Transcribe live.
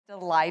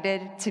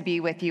Delighted to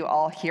be with you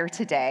all here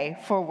today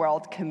for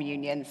World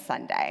Communion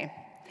Sunday.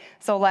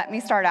 So let me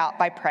start out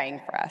by praying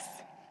for us.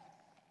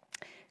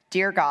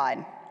 Dear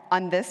God,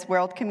 on this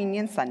World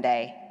Communion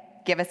Sunday,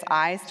 give us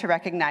eyes to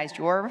recognize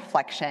your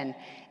reflection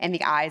in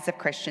the eyes of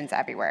Christians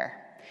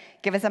everywhere.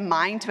 Give us a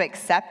mind to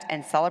accept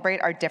and celebrate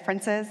our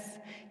differences.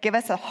 Give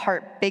us a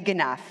heart big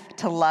enough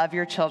to love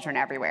your children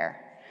everywhere.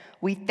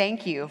 We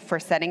thank you for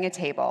setting a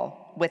table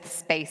with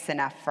space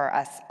enough for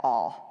us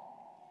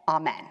all.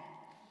 Amen.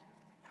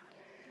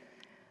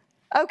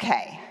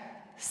 Okay,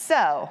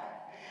 so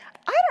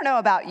I don't know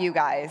about you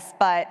guys,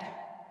 but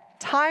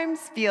times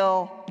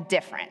feel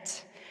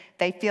different.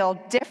 They feel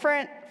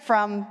different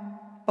from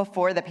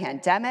before the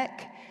pandemic.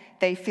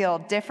 They feel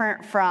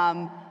different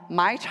from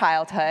my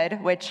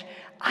childhood, which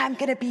I'm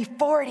gonna be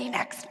 40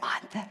 next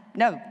month.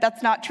 No,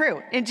 that's not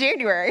true, in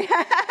January.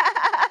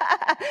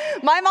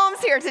 My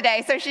mom's here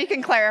today, so she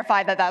can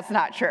clarify that that's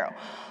not true.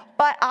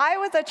 But I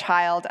was a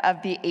child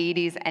of the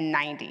 80s and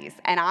 90s,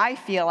 and I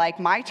feel like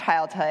my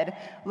childhood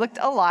looked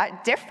a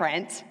lot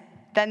different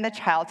than the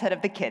childhood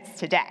of the kids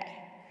today.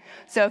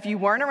 So if you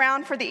weren't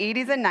around for the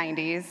 80s and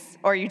 90s,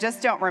 or you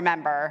just don't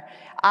remember,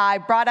 I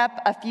brought up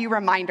a few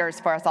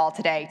reminders for us all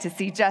today to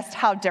see just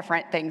how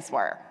different things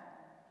were.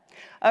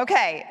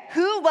 Okay,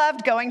 who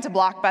loved going to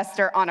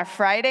Blockbuster on a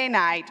Friday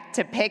night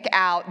to pick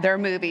out their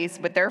movies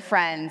with their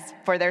friends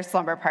for their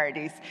slumber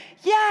parties?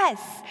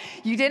 Yes!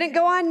 You didn't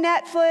go on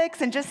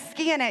Netflix and just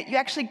scan it. You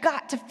actually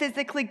got to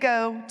physically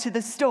go to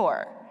the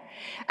store.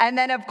 And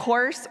then, of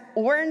course,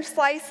 orange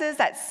slices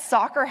at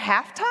soccer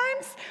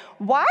halftimes.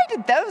 Why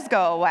did those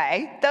go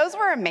away? Those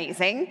were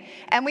amazing.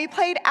 And we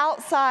played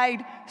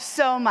outside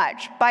so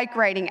much, bike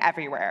riding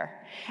everywhere.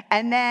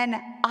 And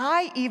then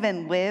I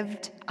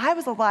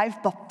was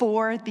alive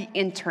before the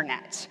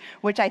internet,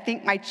 which I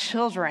think my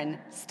children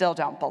still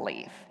don't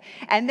believe.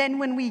 And then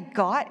when we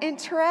got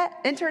internet,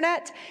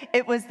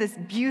 it was this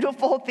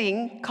beautiful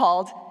thing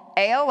called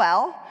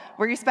AOL,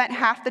 where you spent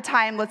half the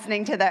time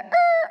listening to the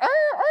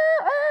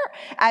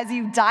as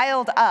you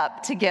dialed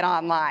up to get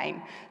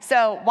online.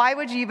 So why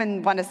would you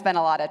even want to spend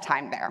a lot of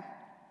time there?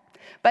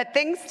 But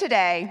things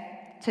today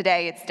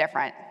it's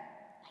different.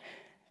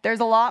 There's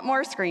a lot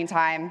more screen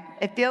time.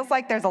 It feels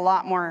like there's a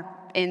lot more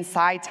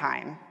inside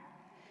time.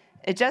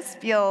 It just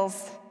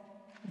feels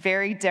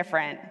very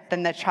different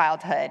than the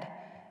childhood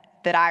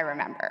that I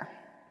remember.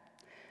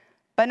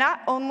 But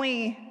not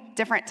only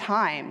different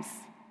times,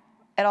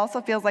 it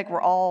also feels like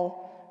we're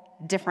all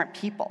different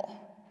people.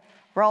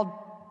 We're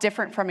all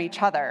different from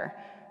each other,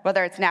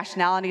 whether it's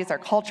nationalities or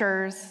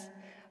cultures,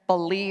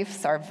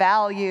 beliefs or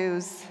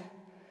values.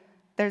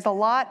 There's a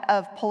lot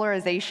of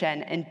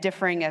polarization and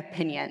differing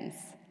opinions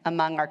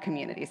among our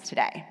communities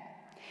today.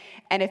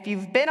 And if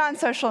you've been on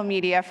social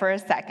media for a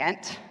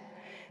second,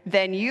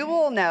 then you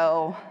will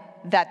know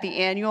that the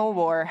annual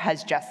war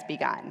has just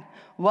begun.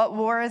 What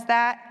war is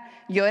that?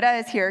 Yoda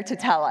is here to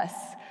tell us.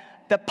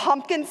 The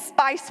pumpkin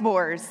spice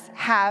wars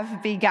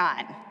have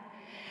begun.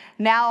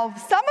 Now,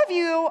 some of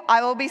you,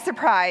 I will be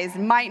surprised,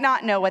 might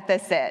not know what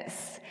this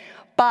is,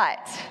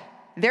 but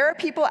there are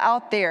people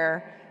out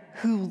there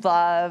who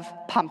love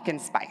pumpkin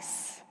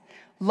spice.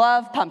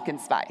 Love pumpkin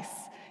spice.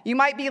 You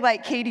might be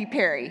like Katy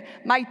Perry,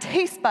 my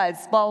taste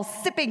buds while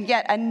sipping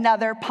yet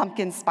another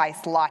pumpkin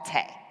spice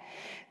latte.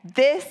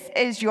 This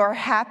is your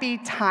happy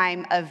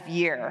time of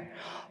year.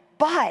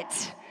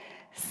 But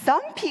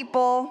some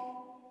people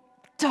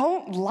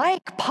don't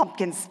like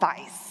pumpkin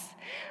spice.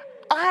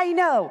 I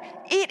know,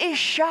 it is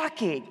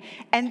shocking,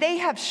 and they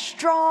have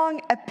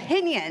strong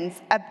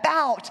opinions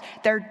about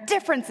their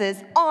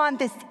differences on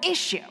this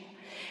issue.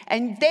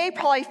 And they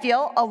probably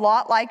feel a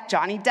lot like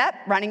Johnny Depp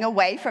running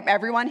away from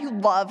everyone who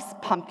loves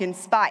pumpkin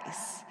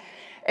spice.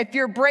 If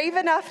you're brave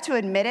enough to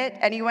admit it,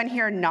 anyone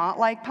here not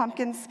like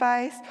pumpkin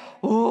spice?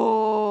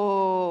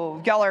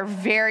 Ooh, y'all are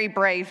very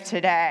brave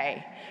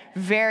today.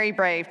 Very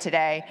brave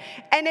today.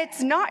 And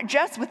it's not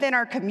just within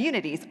our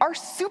communities. Our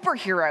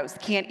superheroes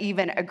can't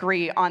even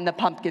agree on the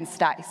pumpkin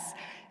spice.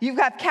 You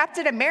have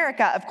Captain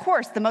America, of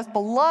course, the most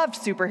beloved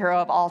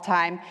superhero of all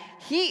time.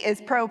 He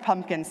is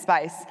pro-pumpkin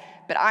spice,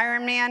 but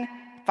Iron Man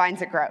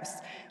finds it gross.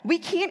 We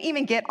can't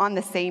even get on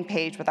the same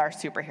page with our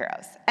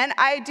superheroes. And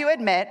I do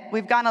admit,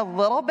 we've gone a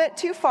little bit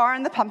too far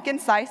in the pumpkin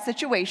spice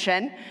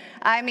situation.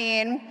 I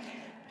mean,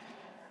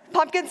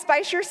 pumpkin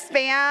spice your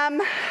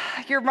Spam,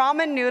 your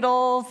ramen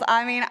noodles.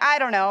 I mean, I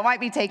don't know, it might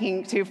be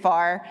taking too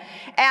far.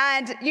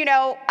 And,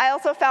 I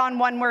also found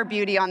one more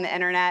beauty on the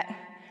internet.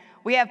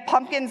 We have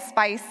pumpkin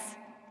spice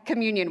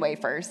communion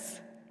wafers.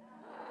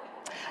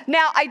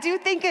 Now, I do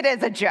think it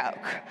is a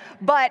joke,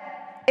 but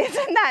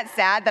isn't that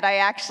sad that I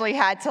actually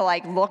had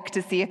to look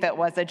to see if it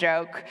was a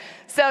joke?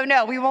 So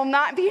no, we will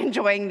not be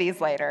enjoying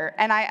these later.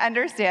 And I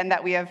understand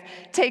that we have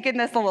taken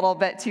this a little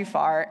bit too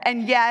far.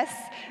 And yes,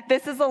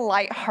 this is a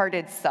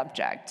lighthearted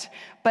subject,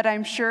 but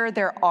I'm sure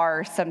there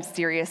are some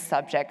serious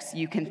subjects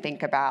you can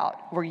think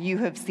about where you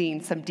have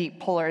seen some deep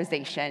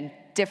polarization,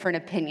 different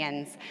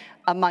opinions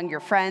among your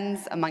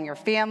friends, among your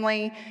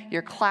family,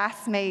 your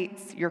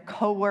classmates, your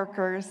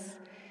coworkers.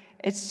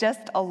 It's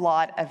just a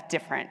lot of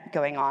different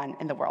going on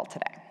in the world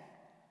today.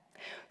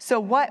 So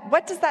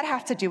what does that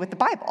have to do with the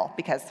Bible?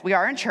 Because we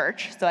are in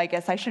church, so I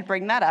guess I should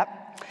bring that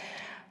up.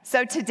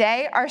 So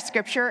today, our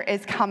scripture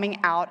is coming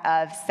out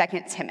of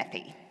 2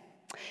 Timothy.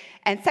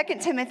 And 2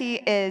 Timothy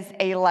is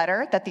a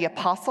letter that the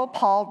Apostle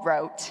Paul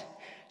wrote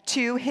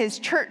to his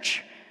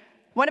church,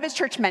 one of his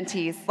church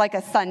mentees, like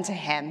a son to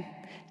him,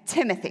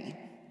 Timothy.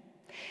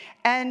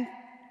 And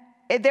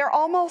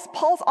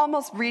Paul's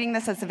almost reading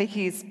this as if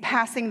he's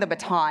passing the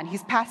baton.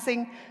 He's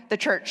passing the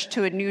church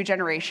to a new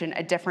generation,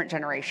 a different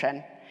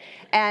generation.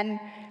 And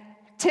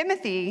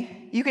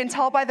Timothy, you can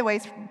tell by the way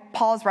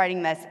Paul's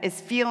writing this,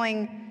 is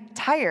feeling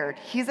tired.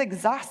 He's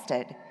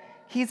exhausted.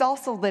 He's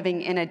also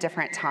living in a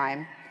different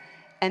time.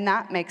 And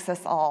that makes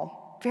us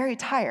all very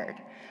tired.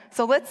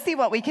 So let's see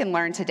what we can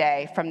learn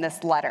today from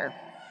this letter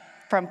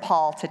from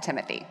Paul to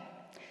Timothy.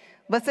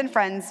 Listen,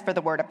 friends, for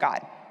the word of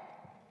God.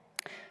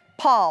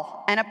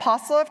 Paul, an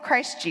apostle of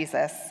Christ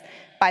Jesus,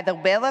 by the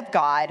will of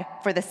God,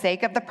 for the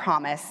sake of the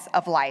promise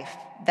of life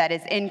that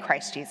is in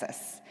Christ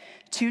Jesus,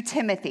 to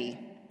Timothy,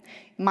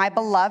 my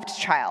beloved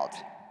child,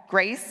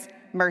 grace,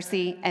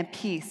 mercy, and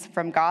peace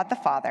from God the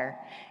Father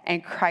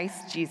and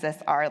Christ Jesus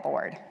our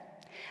Lord.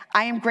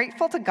 I am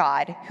grateful to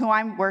God, who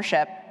I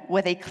worship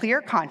with a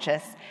clear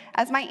conscience,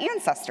 as my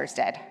ancestors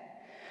did.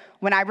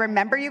 When I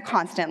remember you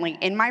constantly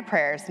in my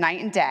prayers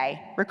night and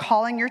day,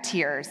 recalling your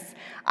tears,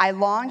 I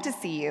long to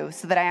see you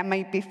so that I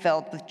might be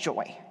filled with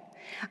joy.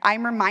 I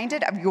am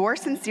reminded of your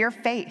sincere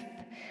faith,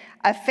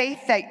 a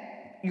faith that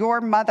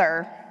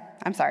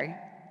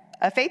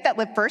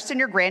lived first in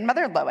your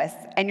grandmother Lois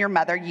and your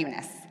mother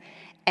Eunice,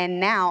 and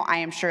now I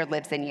am sure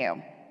lives in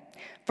you.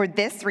 For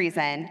this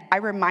reason, I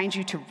remind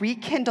you to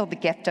rekindle the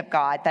gift of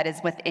God that is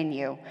within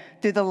you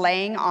through the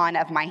laying on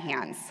of my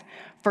hands.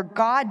 For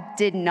God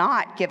did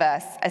not give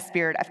us a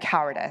spirit of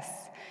cowardice,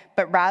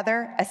 but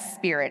rather a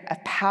spirit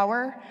of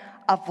power,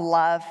 of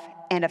love,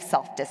 and of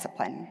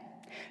self-discipline.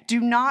 Do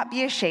not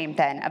be ashamed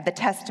then of the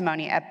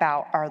testimony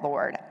about our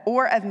Lord,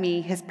 or of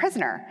me, his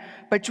prisoner,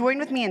 but join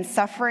with me in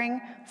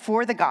suffering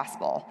for the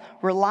gospel,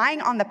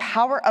 relying on the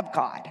power of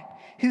God,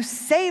 who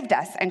saved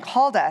us and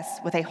called us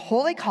with a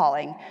holy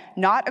calling,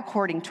 not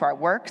according to our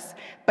works,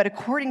 but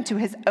according to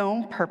his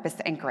own purpose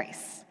and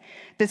grace.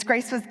 This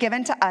grace was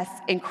given to us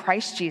in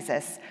Christ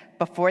Jesus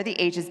before the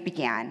ages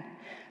began,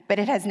 but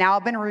it has now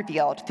been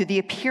revealed through the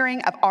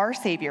appearing of our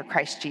Savior,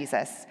 Christ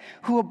Jesus,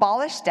 who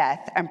abolished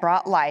death and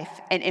brought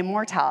life and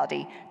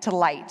immortality to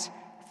light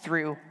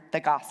through the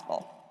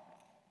gospel.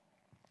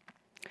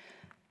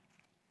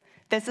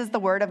 This is the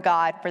word of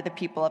God for the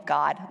people of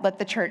God. Let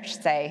the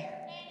church say,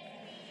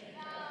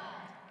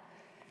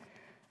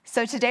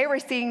 so today we're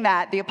seeing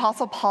that the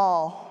Apostle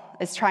Paul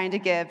is trying to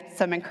give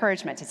some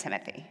encouragement to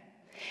Timothy.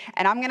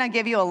 And I'm going to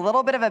give you a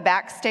little bit of a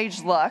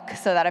backstage look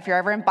so that if you're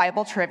ever in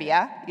Bible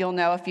trivia, you'll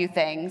know a few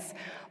things.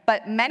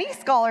 But many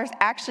scholars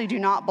actually do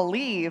not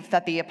believe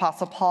that the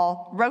Apostle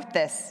Paul wrote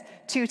this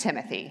to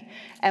Timothy.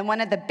 And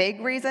one of the big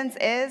reasons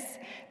is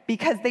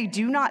because they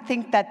do not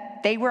think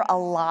that they were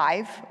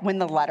alive when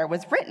the letter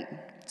was written.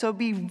 So it'd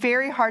be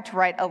very hard to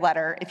write a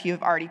letter if you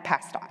have already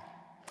passed on.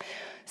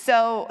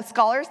 So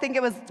scholars think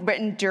it was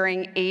written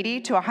during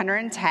 80 to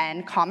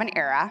 110 Common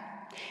Era.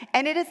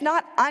 And it is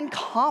not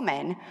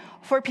uncommon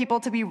for people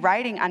to be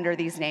writing under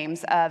these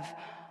names of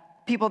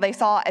people they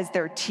saw as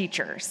their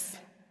teachers.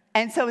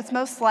 And so it's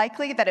most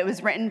likely that it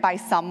was written by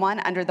someone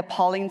under the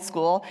Pauline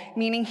school,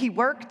 meaning he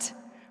worked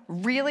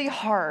really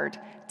hard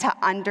to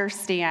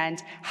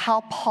understand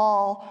how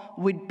Paul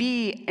would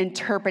be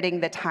interpreting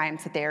the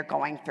times that they are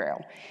going through.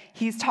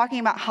 He's talking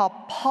about how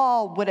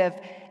Paul would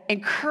have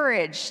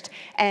encouraged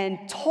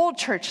and told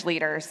church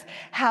leaders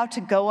how to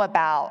go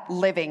about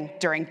living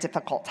during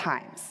difficult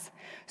times.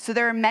 So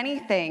there are many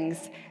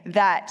things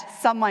that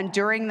someone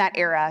during that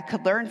era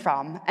could learn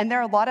from, and there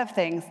are a lot of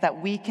things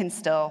that we can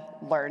still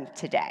learn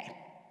today.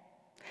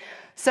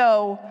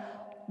 So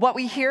what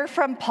we hear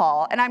from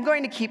Paul, and I'm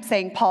going to keep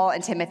saying Paul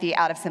and Timothy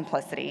out of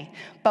simplicity,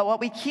 but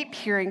what we keep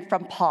hearing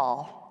from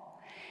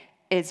Paul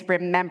is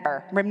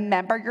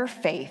remember your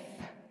faith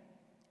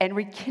and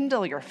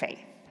rekindle your faith.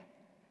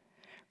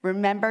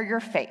 Remember your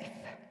faith.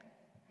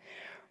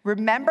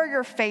 Remember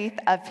your faith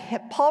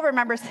Paul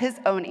remembers his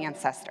own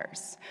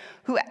ancestors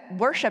who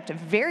worshiped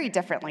very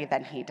differently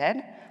than he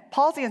did.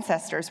 Paul's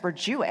ancestors were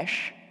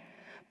Jewish,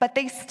 but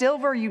they still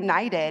were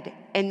united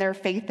in their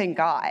faith in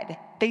God.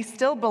 They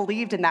still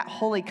believed in that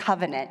holy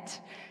covenant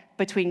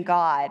between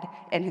God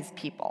and his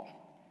people.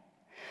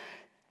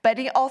 But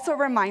he also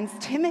reminds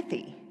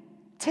Timothy,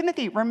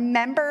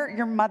 remember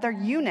your mother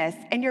Eunice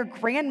and your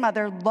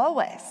grandmother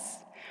Lois.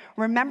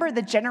 Remember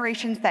the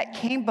generations that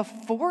came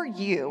before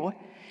you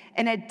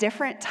in a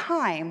different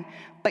time,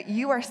 but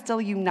you are still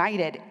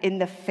united in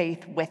the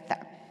faith with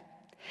them.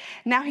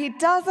 Now, he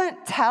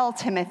doesn't tell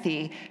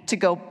Timothy to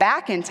go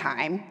back in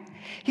time.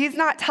 He's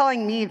not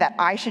telling me that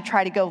I should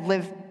try to go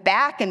live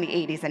back in the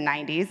 80s and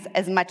 90s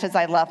as much as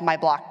I love my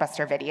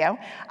Blockbuster Video.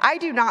 I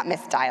do not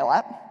miss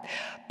dial-up,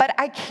 but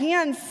I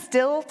can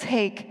still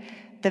take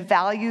the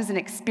values and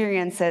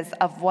experiences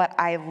of what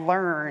I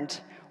learned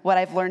what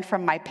I've learned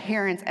from my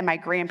parents and my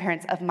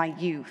grandparents of my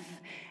youth,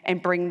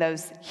 and bring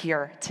those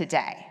here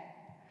today.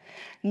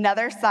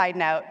 Another side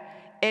note,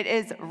 it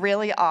is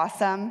really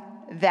awesome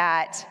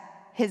that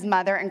his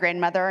mother and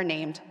grandmother are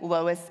named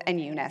Lois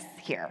and Eunice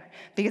here.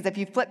 Because if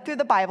you flip through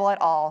the Bible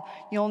at all,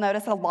 you'll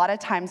notice a lot of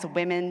times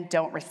women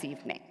don't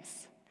receive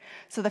names.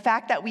 So the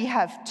fact that we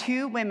have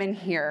two women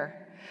here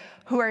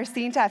who are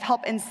seen to have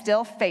helped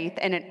instill faith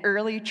in an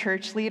early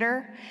church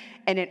leader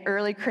and an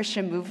early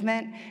Christian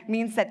movement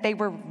means that they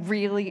were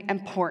really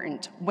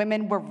important.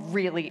 Women were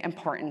really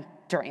important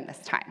during this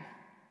time.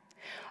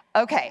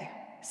 Okay,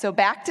 so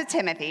back to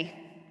Timothy.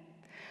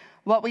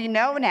 What we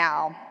know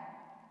now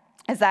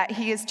is that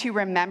he is to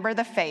remember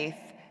the faith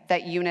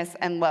that Eunice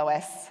and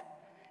Lois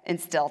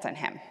instilled in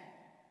him.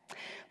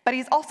 But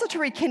he's also to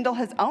rekindle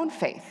his own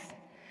faith,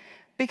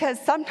 because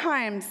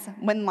sometimes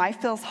when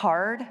life feels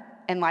hard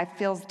and life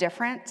feels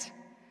different,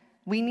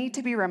 we need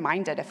to be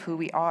reminded of who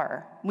we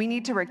are. We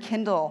need to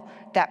rekindle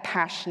that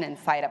passion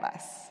inside of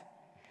us.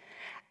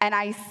 And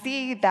I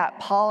see that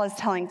Paul is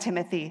telling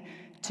Timothy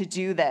to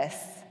do this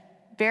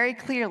very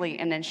clearly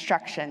in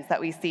instructions that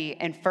we see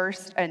in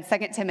 2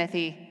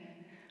 Timothy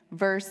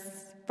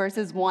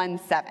verses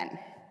 1-7,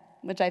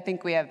 which I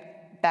think we have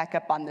back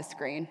up on the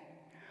screen.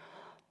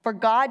 For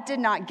God did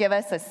not give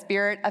us a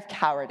spirit of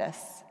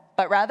cowardice,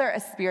 but rather a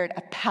spirit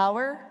of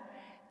power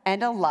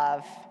and of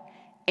love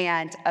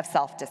and of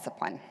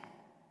self-discipline.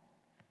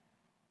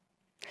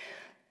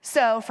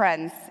 So,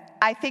 friends,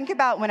 I think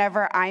about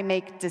whenever I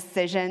make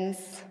decisions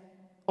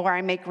or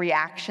I make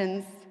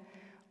reactions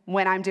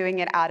when I'm doing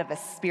it out of a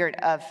spirit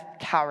of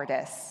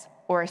cowardice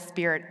or a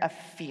spirit of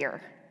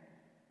fear.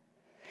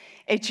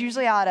 It's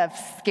usually out of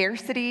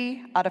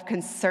scarcity, out of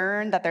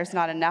concern that there's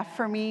not enough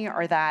for me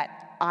or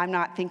that I'm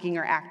not thinking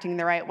or acting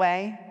the right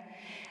way,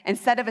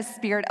 instead of a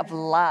spirit of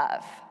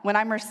love, when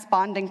I'm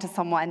responding to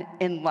someone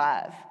in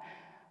love,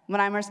 when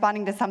I'm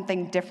responding to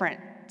something different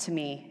to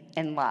me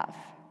in love.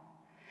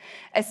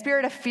 A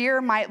spirit of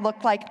fear might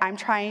look like I'm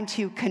trying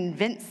to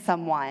convince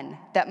someone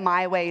that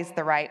my way is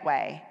the right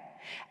way.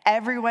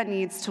 Everyone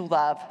needs to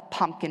love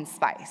pumpkin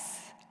spice.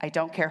 I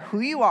don't care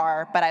who you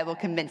are, but I will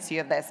convince you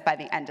of this by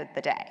the end of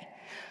the day.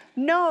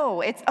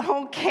 No, it's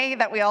okay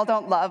that we all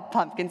don't love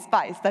pumpkin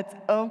spice. That's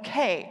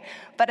okay.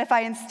 But if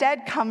I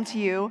instead come to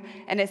you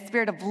in a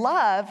spirit of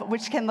love,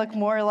 which can look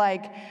more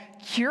like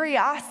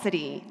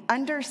curiosity,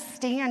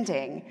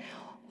 understanding,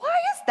 why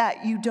is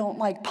that you don't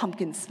like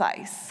pumpkin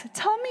spice?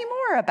 Tell me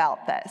more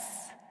about this.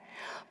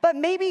 But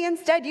maybe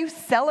instead you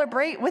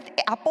celebrate with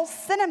apple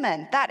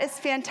cinnamon. That is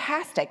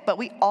fantastic. But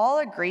we all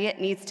agree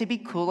it needs to be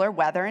cooler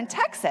weather in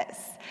Texas.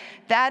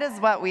 That is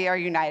what we are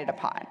united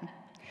upon.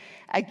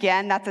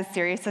 Again, that's a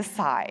serious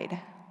aside.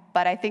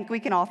 But I think we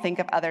can all think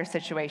of other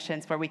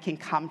situations where we can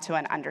come to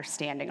an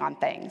understanding on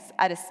things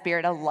out of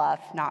spirit of love,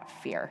 not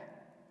fear.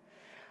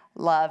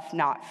 Love,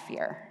 not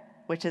fear,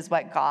 which is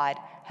what God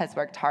has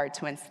worked hard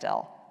to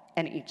instill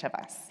in each of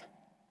us.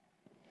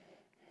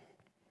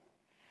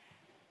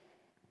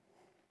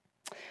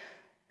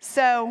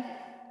 So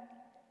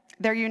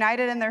they're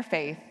united in their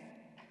faith,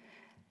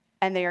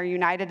 and they are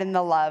united in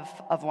the love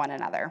of one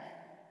another.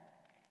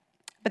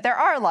 But there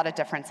are a lot of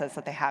differences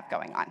that they have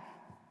going on.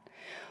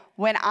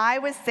 When I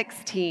was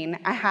 16,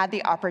 I had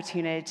the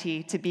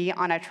opportunity to be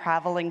on a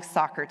traveling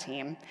soccer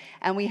team,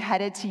 and we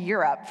headed to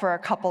Europe for a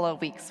couple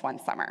of weeks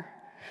one summer.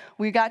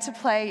 We got to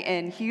play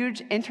in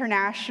huge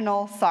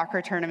international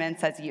soccer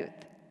tournaments as youth.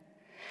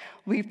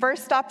 We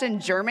first stopped in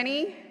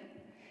Germany,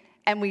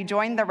 and we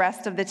joined the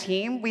rest of the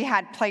team. We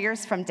had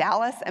players from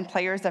Dallas and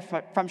players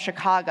from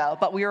Chicago,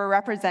 but we were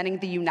representing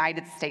the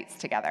United States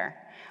together.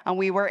 And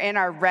we were in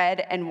our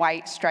red and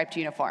white striped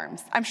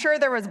uniforms. I'm sure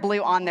there was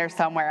blue on there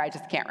somewhere, I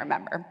just can't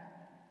remember.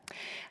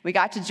 We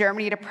got to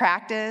Germany to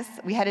practice.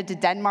 We headed to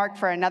Denmark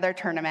for another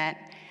tournament.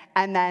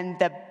 And then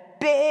the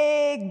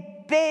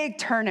big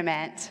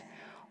tournament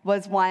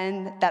was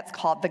one that's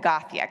called the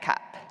Gothia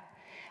Cup.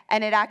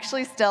 And it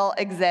actually still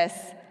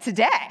exists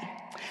today.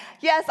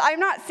 Yes, I'm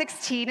not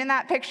 16 in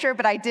that picture,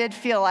 but I did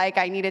feel like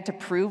I needed to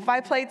prove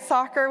I played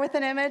soccer with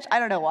an image. I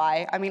don't know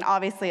why. I mean,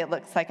 obviously it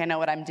looks like I know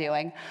what I'm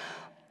doing.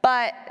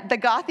 But the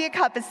Gothia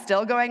Cup is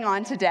still going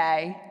on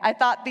today. I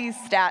thought these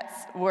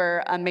stats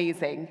were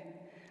amazing.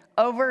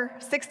 Over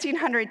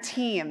 1,600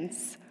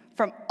 teams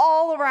from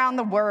all around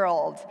the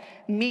world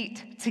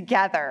meet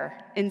together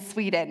in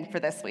Sweden for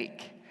this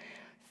week.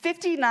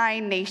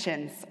 59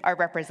 nations are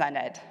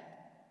represented.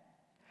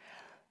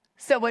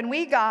 So when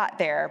we got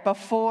there,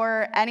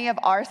 before any of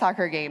our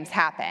soccer games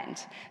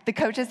happened, the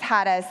coaches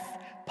had us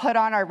put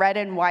on our red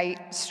and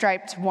white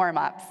striped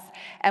warm-ups,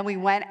 and we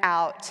went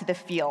out to the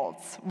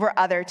fields where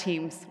other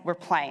teams were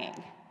playing.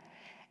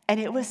 And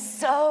it was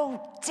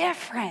so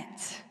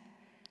different.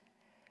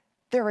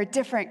 There were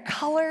different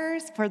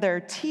colors for their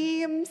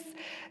teams.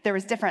 There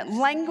was different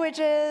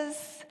languages.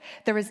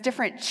 There was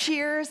different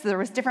cheers. There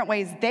was different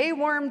ways they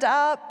warmed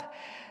up.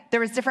 There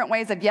was different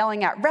ways of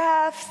yelling at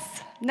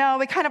refs. No,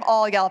 we kind of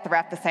all yell at the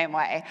ref the same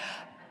way.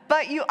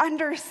 But you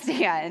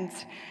understand,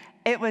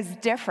 it was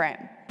different,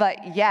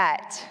 but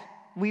yet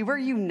we were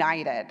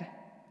united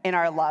in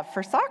our love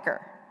for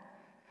soccer.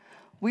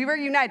 We were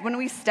united. When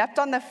we stepped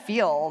on the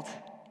field,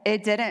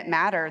 it didn't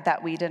matter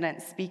that we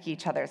didn't speak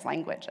each other's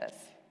languages.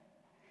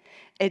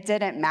 It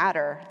didn't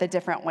matter the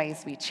different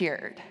ways we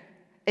cheered.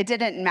 It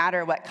didn't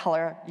matter what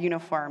color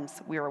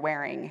uniforms we were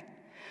wearing.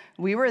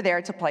 We were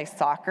there to play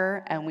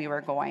soccer, and we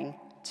were going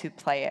to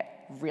play it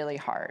really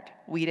hard.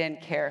 We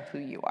didn't care who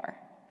you are.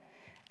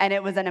 And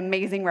it was an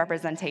amazing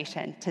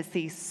representation to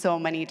see so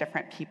many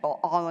different people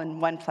all in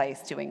one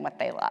place doing what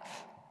they love.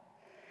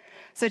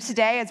 So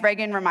today, as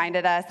Reagan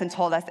reminded us and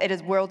told us, it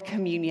is World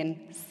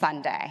Communion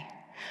Sunday.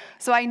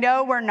 So I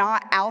know we're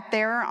not out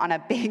there on a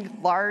big,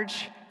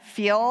 large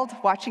field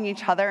watching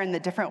each other in the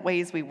different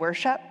ways we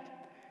worship,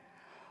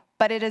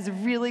 but it is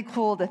really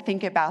cool to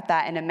think about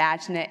that and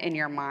imagine it in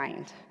your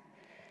mind.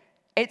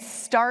 It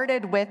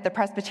started with the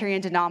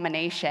Presbyterian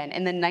denomination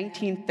in the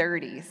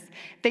 1930s,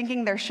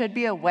 thinking there should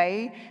be a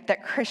way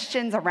that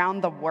Christians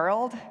around the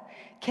world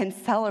can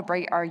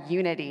celebrate our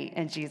unity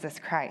in Jesus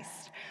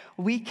Christ.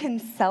 We can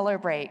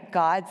celebrate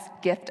God's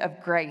gift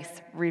of grace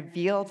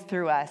revealed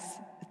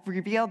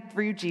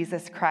through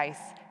Jesus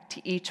Christ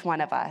to each one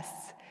of us,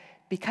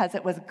 because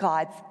it was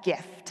God's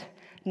gift,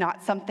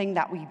 not something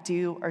that we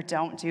do or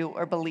don't do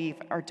or believe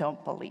or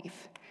don't believe.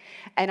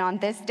 And on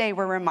this day,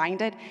 we're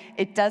reminded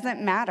it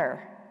doesn't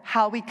matter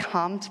how we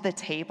come to the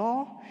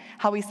table,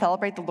 how we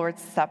celebrate the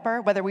Lord's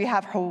Supper, whether we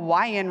have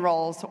Hawaiian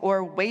rolls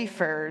or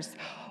wafers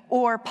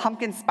or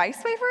pumpkin spice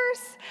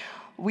wafers,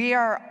 we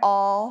are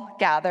all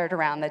gathered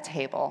around the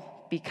table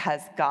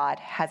because God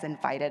has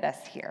invited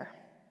us here.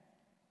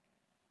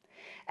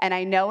 And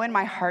I know in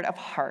my heart of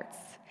hearts,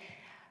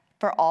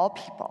 for all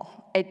people,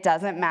 it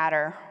doesn't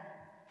matter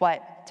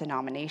what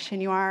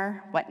denomination you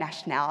are, what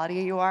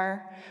nationality you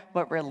are,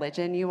 what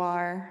religion you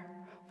are,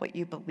 what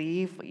you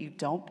believe, what you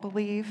don't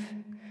believe.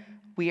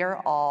 We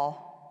are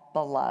all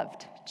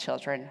beloved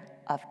children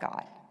of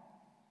God.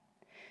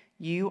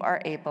 You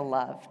are a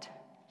beloved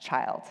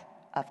child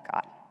of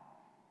God.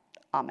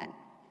 Amen.